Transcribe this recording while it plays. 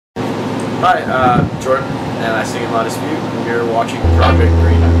Hi, Jordan, and I sing in Loudest View, and you're watching Project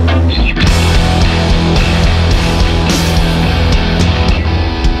Greenroom.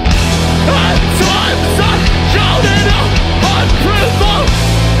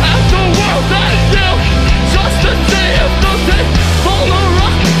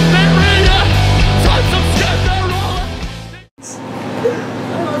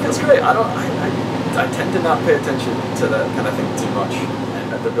 Great. I tend to not pay attention to that kind of thing too much,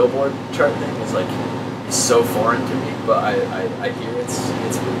 and the Billboard chart thing is so foreign to me. But I hear it's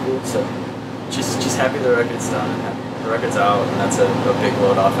really cool. So just happy the record's done and happy the record's out, and that's a big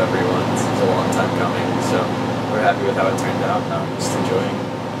load off everyone. It's a long time coming, so we're happy with how it turned out. Now I'm just enjoying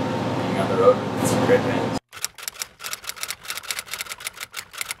being on the road with some great bands.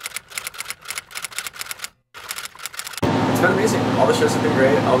 It's been amazing. All the shows have been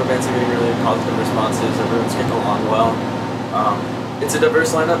great. All the bands are getting really positive responses. Everyone's getting along well. It's a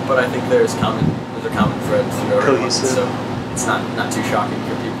diverse lineup, but I think there's a common thread through everyone, so it's not too shocking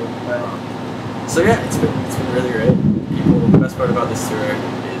for people. So yeah, it's been really great. The best part about this tour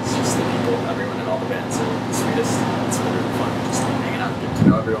is just the people. Everyone in all the bands are the sweetest. It's been really fun just hanging out and getting to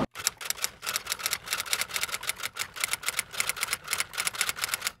know everyone.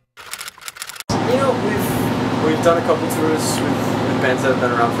 You know, we've done a couple tours with bands that have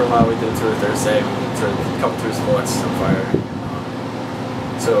been around for a while. We did a tour with Thursday. We did a couple tours with Alexis on Fire.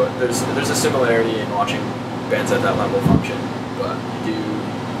 So there's a similarity in watching bands at that level function, but you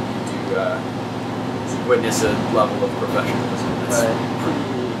do witness a level of professionalism that's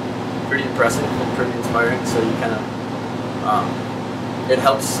pretty impressive and pretty inspiring. So you kind of it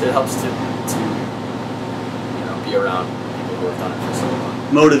helps to be around people who have done it for so long.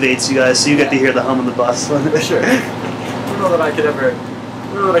 Motivates you guys, so you get to hear the hum of the bus. For sure. I don't know that I could ever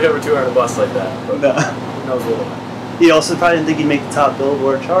tour on a bus like that, but no. Who knows what. You also probably didn't think you'd make the top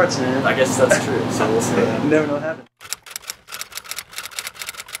Billboard charts, man. I guess that's true, so we'll see. You never know what happens.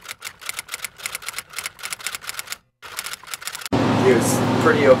 It was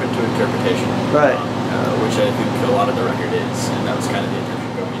pretty open to interpretation, right? Which I think a lot of the record is, and that was kind of the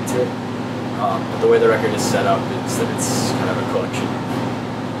intention going into it. But the way the record is set up is that it's kind of a collection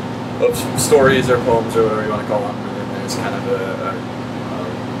of stories or poems or whatever you want to call them, and then there's kind of a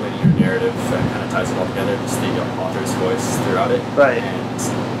linear narrative that kind of ties it all together, just the author's voice throughout it. Right.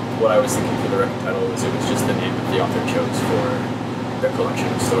 And what I was thinking for the record title was it was just the name that the author chose for the collection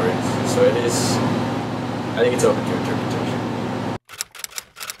of stories. So it is, I think it's open to interpretation.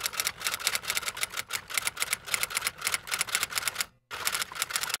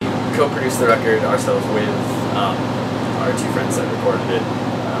 Co-produced the record ourselves with our two friends that recorded it,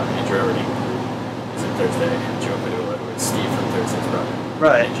 Andrew Everdeen, who's in Thursday, and Joe Padula, who is Steve from Thursday's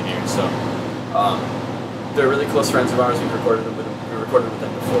brother, engineer. So they're really close friends of ours. We recorded with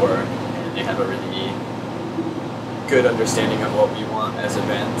them before, and they have a really good understanding of what we want as a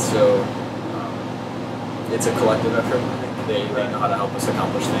band. So it's a collective effort. I think they know how to help us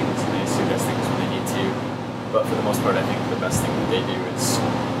accomplish things, and they suggest things when they need to. But for the most part, I think the best thing that they do is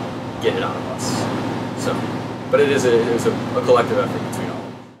get it out of us. So, but it was a collective effort between all.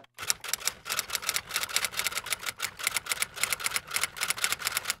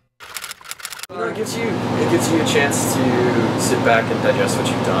 It gives you a chance to sit back and digest what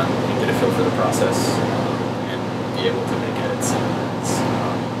you've done and get a feel for the process and be able to make edits.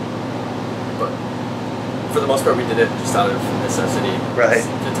 But for the most part, we did it just out of necessity. Right.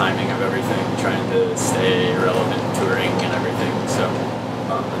 The timing of everything, trying to stay relevant, touring and everything. So.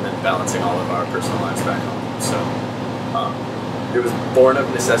 And then balancing all of our personal lives back home. So it was born of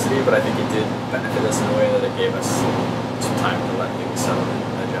necessity, but I think it did benefit us in a way that it gave us some time to let things settle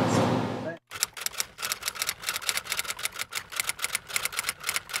and digest.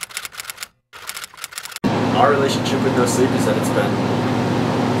 Our relationship with No Sleep is that it's been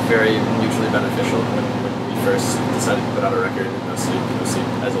very mutually beneficial. When we first decided to put out a record with No Sleep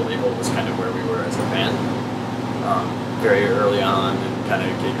as a label was kind of where we were as a band. Very early on and kind of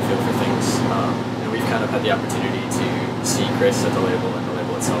get a feel for things. And we've kind of had the opportunity to see Chris at the label and the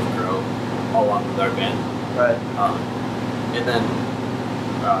label itself grow all along with our band. Right. And then,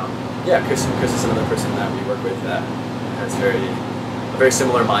 Chris is another person that we work with that has a very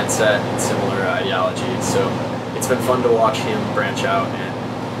similar mindset and similar ideology. So it's been fun to watch him branch out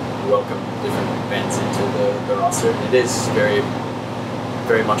and welcome different bands into the roster. It is very,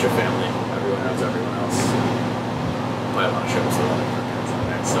 very much a family. Everyone knows everyone else. By a lot of shows, a lot of different bands on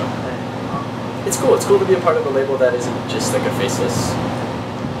there. So it's cool. It's cool to be a part of a label that isn't just like a faceless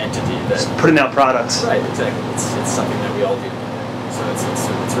entity that just putting out products. Right, exactly. It's something that we all do. So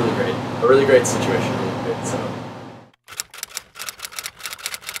it's really great. A really great situation. Really great. So.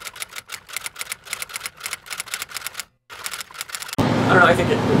 I think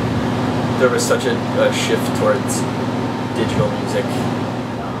there was such a shift towards digital music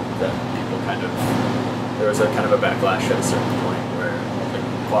that people there was a kind of a backlash at a certain point where the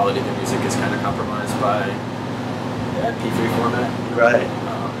quality of the music is kind of compromised by the MP3 format. Right.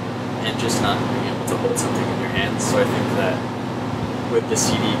 And just not being able to hold something in your hands. So I think that with the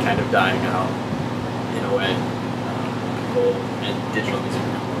CD kind of dying out in a way, people and digital music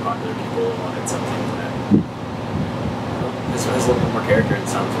becoming more popular, people wanted something that this one has a little bit more character and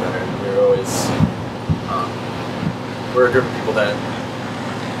sounds better. We're a group of people that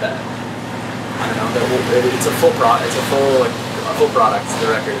I don't know, it's a full product. It's a full product.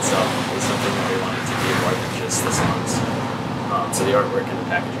 The record itself is something that we wanted to be more than just the songs. So the artwork and the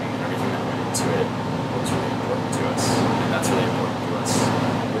packaging and everything that went into it was really important to us, and that's really important to us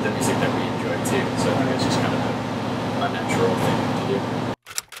with the music that we enjoy too. So I think it's just kind of a natural thing to do.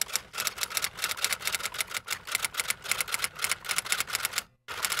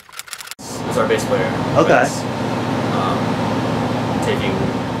 Is our bass player. Okay. Taking,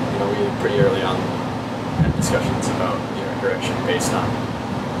 we pretty early on had discussions about direction based on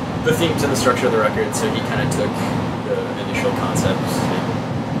the themes and the structure of the record. So he kind of took the initial concepts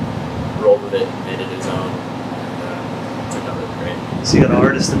and rolled with it, made it his own, and turned out really great. So you got an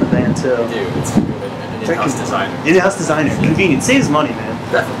artist in the band too. We do. It's really an in-house designer. In-house designer. Convenient. Saves money, man.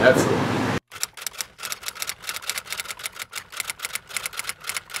 Definitely, absolutely.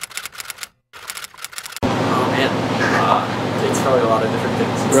 Probably a lot of different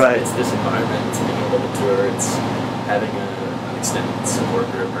things. It's this environment, it's being able to tour, it's having an extended support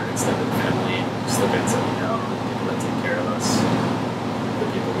group or an extended family, just the bands that we know, the people that take care of us, the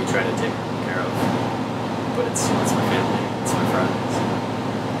people we try to take care of. But it's my family, it's my friends,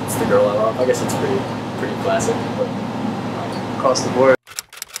 it's the girl I love. I guess it's pretty classic, but across the board.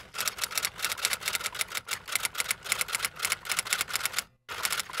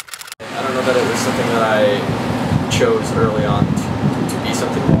 I don't know that it was something that I chose early on to be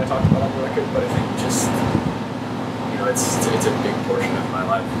something that I talked about on the record, but I think just, it's a big portion of my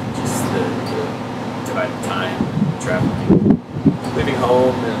life, just the dividing time, traveling, leaving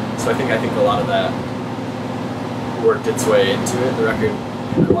home, and so I think a lot of that worked its way into it. The record,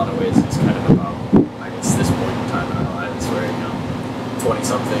 in a lot of ways, is kind of about, I guess, this point in time in our lives where,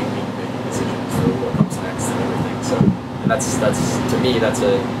 20-something, making decisions for what comes next and everything, so, and that's to me, that's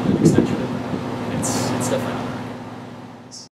an extension